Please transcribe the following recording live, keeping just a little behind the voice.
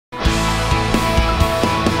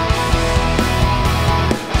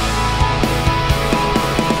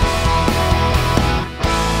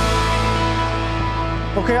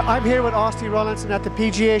Okay, I'm here with Austie Rollinson at the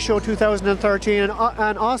PGA Show 2013,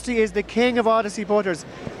 and Austie is the king of Odyssey putters,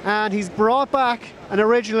 and he's brought back an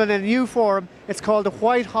original in a new form. It's called the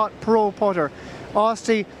White Hot Pro putter.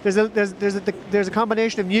 Austie, there's a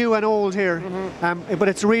combination of new and old here, but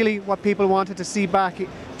it's really what people wanted to see back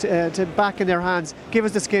back in their hands. Give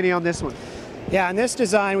us the skinny on this one. Yeah, on this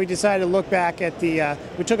design, we decided to look back at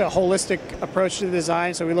we took a holistic approach to the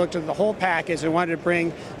design, so we looked at the whole package and wanted to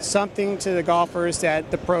bring something to the golfers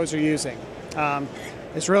that the pros are using.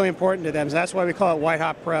 It's really important to them, so that's why we call it White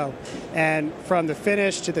Hot Pro. And from the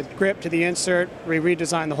finish to the grip to the insert, we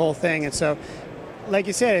redesigned the whole thing. And so, like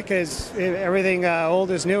you said, because everything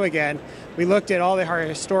old is new again, we looked at all our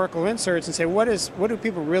historical inserts and said, what do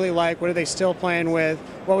people really like? What are they still playing with?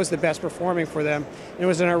 What was the best performing for them? And it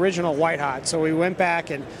was an original White Hot. So we went back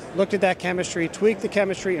and looked at that chemistry, tweaked the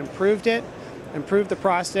chemistry, improved it, improved the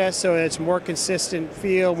process so it's more consistent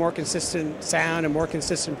feel, more consistent sound, and more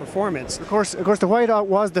consistent performance. Of course, the White Hot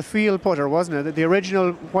was the feel putter, wasn't it? The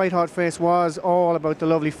original White Hot face was all about the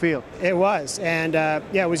lovely feel. It was, and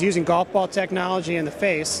yeah, it was using golf ball technology in the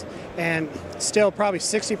face, and still probably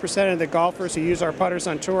 60% of the golfers who use our putters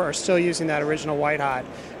on tour are still using that original White Hot.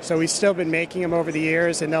 So we've still been making them over the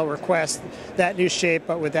years, and they'll request that new shape,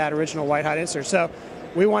 but with that original White Hot insert. So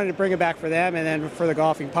we wanted to bring it back for them and then for the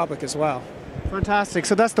golfing public as well. Fantastic.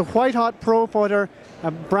 So that's the White Hot Pro putter,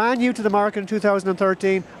 brand new to the market in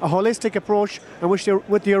 2013, a holistic approach, and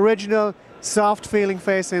with the original soft feeling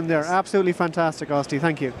face in there. Absolutely fantastic, Austie.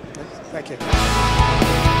 Thank you. Thank you.